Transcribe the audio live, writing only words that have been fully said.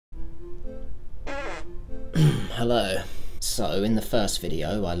Hello. So in the first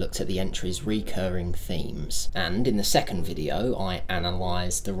video I looked at the entry's recurring themes, and in the second video I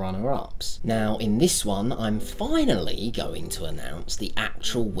analysed the runner-ups. Now in this one I'm finally going to announce the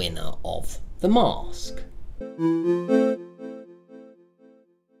actual winner of the mask.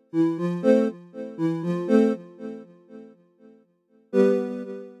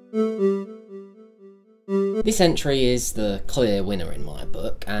 This entry is the clear winner in my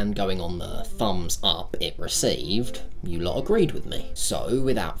book, and going on the thumbs up it received, you lot agreed with me. So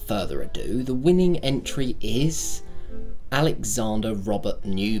without further ado, the winning entry is Alexander Robert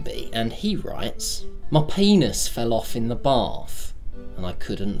Newby, and he writes, "My penis fell off in the bath and I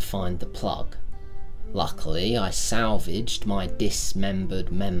couldn't find the plug. Luckily, I salvaged my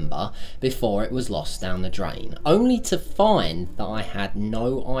dismembered member before it was lost down the drain, only to find that I had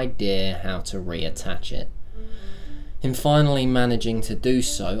no idea how to reattach it. In finally managing to do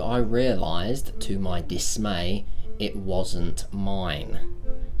so, I realised, to my dismay, it wasn't mine.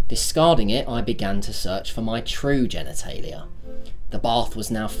 Discarding it, I began to search for my true genitalia. The bath was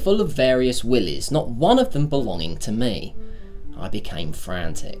now full of various willies, not one of them belonging to me. I became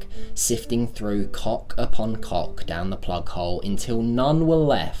frantic, sifting through cock upon cock down the plug hole until none were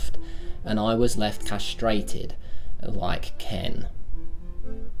left, and I was left castrated, like Ken."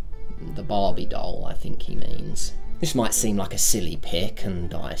 The Barbie doll, I think he means. This might seem like a silly pick,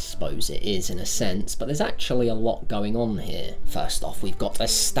 and I suppose it is in a sense, but there's actually a lot going on here. First off, we've got a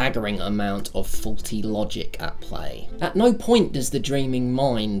staggering amount of faulty logic at play. At no point does the dreaming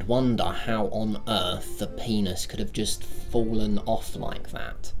mind wonder how on earth the penis could have just fallen off like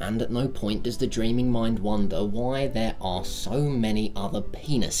that. And at no point does the dreaming mind wonder why there are so many other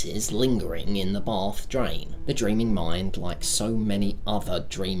penises lingering in the bath drain. The dreaming mind, like so many other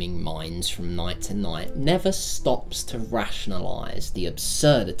dreaming minds from night to night, never stops to rationalise the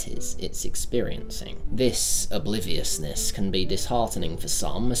absurdities it's experiencing. This obliviousness can be disheartening for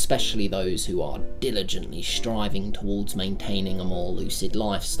some, especially those who are diligently striving towards maintaining a more lucid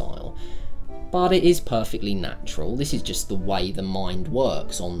lifestyle. But it is perfectly natural. This is just the way the mind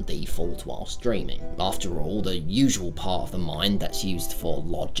works on default whilst dreaming. After all, the usual part of the mind that's used for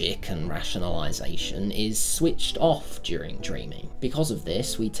logic and rationalisation is switched off during dreaming. Because of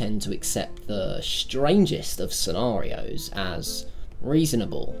this, we tend to accept the strangest of scenarios as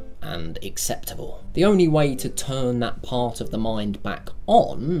reasonable and acceptable. The only way to turn that part of the mind back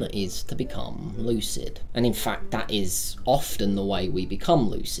on is to become lucid. And in fact, that is often the way we become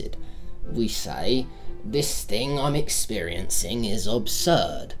lucid. We say, "This thing I'm experiencing is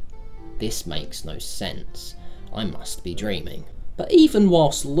absurd. This makes no sense. I must be dreaming." But even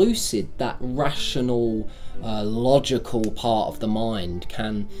whilst lucid, that rational, logical part of the mind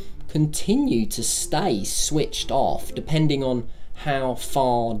can continue to stay switched off depending on how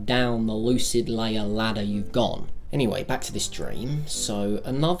far down the lucid layer ladder you've gone. Anyway, back to this dream. So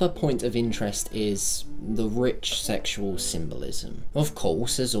another point of interest is the rich sexual symbolism. Of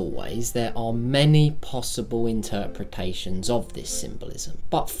course, as always, there are many possible interpretations of this symbolism.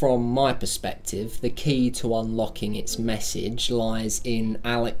 But from my perspective, the key to unlocking its message lies in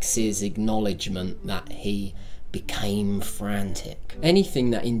Alex's acknowledgement that he became frantic.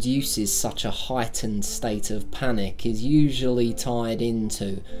 Anything that induces such a heightened state of panic is usually tied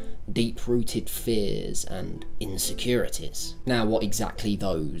into deep-rooted fears and insecurities. Now, what exactly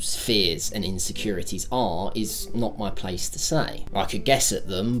those fears and insecurities are is not my place to say. I could guess at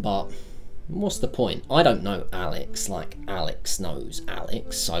them, but what's the point? I don't know Alex like Alex knows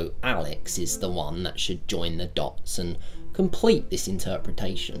Alex, so Alex is the one that should join the dots and complete this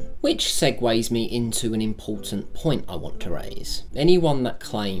interpretation. Which segues me into an important point I want to raise. Anyone that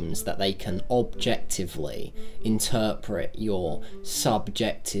claims that they can objectively interpret your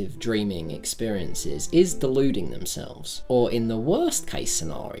subjective dreaming experiences is deluding themselves, or in the worst case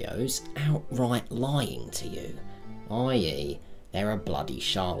scenarios, outright lying to you, i.e., they're a bloody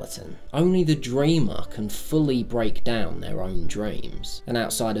charlatan. Only the dreamer can fully break down their own dreams. An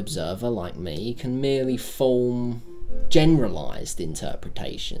outside observer like me can merely form generalised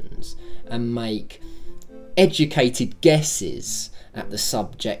interpretations and make educated guesses at the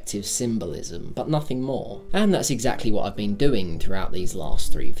subjective symbolism, but nothing more. And that's exactly what I've been doing throughout these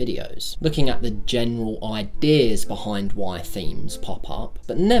last 3 videos, looking at the general ideas behind why themes pop up,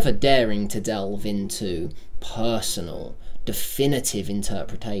 but never daring to delve into personal, definitive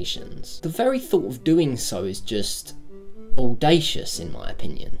interpretations. The very thought of doing so is just audacious in my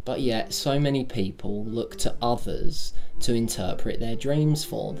opinion, but yet so many people look to others to interpret their dreams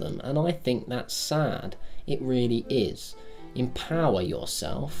for them, and I think that's sad. It really is. Empower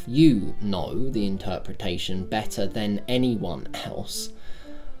yourself. You know the interpretation better than anyone else.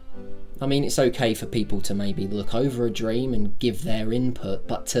 I mean, it's okay for people to maybe look over a dream and give their input,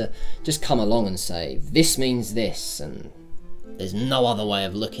 but to just come along and say, this means this, and there's no other way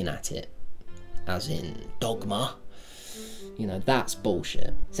of looking at it, as in dogma, you know, that's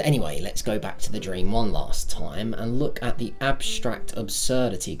bullshit. So anyway, let's go back to the dream one last time and look at the abstract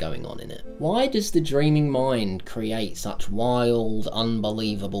absurdity going on in it. Why does the dreaming mind create such wild,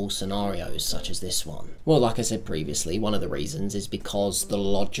 unbelievable scenarios such as this one? Well, like I said previously, one of the reasons is because the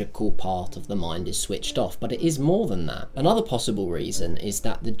logical part of the mind is switched off, but it is more than that. Another possible reason is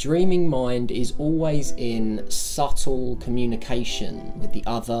that the dreaming mind is always in subtle communication with the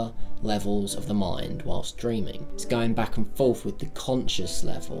other levels of the mind whilst dreaming. It's going back and forth with the conscious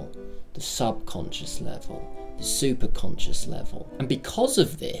level, the subconscious level, the superconscious level. And because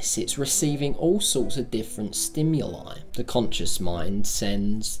of this, it's receiving all sorts of different stimuli. The conscious mind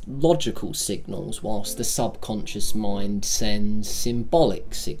sends logical signals, whilst the subconscious mind sends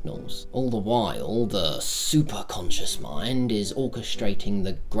symbolic signals. All the while, the superconscious mind is orchestrating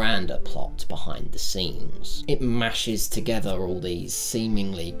the grander plot behind the scenes. It mashes together all these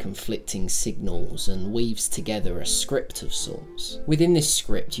seemingly conflicting signals and weaves together a script of sorts. Within this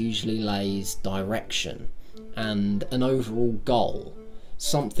script usually lays direction and an overall goal,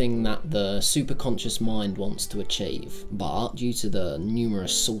 something that the superconscious mind wants to achieve. But due to the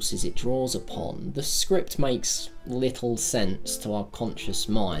numerous sources it draws upon, the script makes little sense to our conscious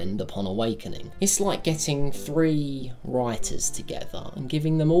mind upon awakening. It's like getting 3 writers together and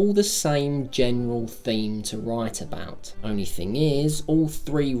giving them all the same general theme to write about. Only thing is, all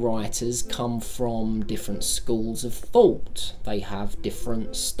 3 writers come from different schools of thought. They have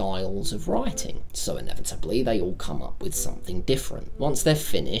different styles of writing, so inevitably they all come up with something different. Once they're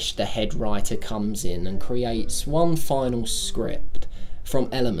finished, the head writer comes in and creates one final script from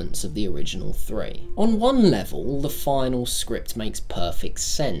elements of the original 3. On one level, the final script makes perfect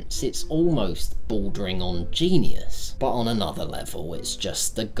sense. It's almost bordering on genius. But on another level, it's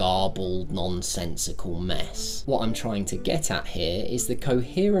just a garbled, nonsensical mess. What I'm trying to get at here is the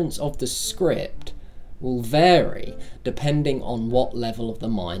coherence of the script will vary depending on what level of the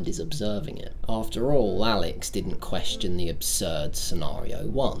mind is observing it. After all, Alex didn't question the absurd scenario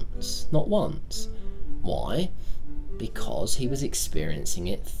once. Not once. Why? Because he was experiencing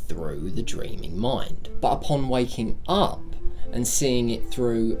it through the dreaming mind. But upon waking up and seeing it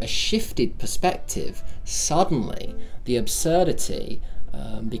through a shifted perspective, suddenly the absurdity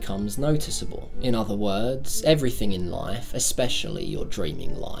becomes noticeable. In other words, everything in life, especially your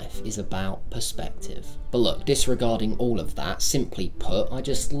dreaming life, is about perspective. But look, disregarding all of that, simply put, I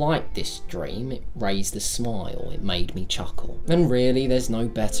just liked this dream. It raised a smile, it made me chuckle. And really, there's no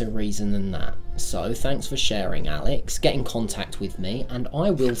better reason than that. So thanks for sharing, Alex. Get in contact with me and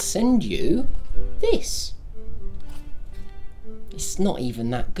I will send you this. It's not even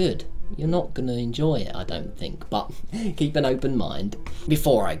that good. You're not going to enjoy it, I don't think, but keep an open mind.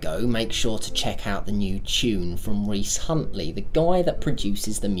 Before I go, make sure to check out the new tune from Reese Huntley, the guy that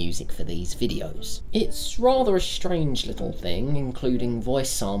produces the music for these videos. It's rather a strange little thing, including voice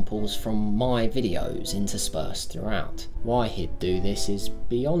samples from my videos interspersed throughout. Why he'd do this is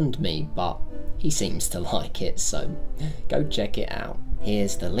beyond me, but he seems to like it, so go check it out.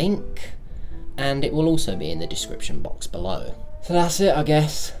 Here's the link, and it will also be in the description box below. So that's it, I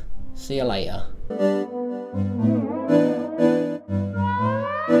guess. See you later.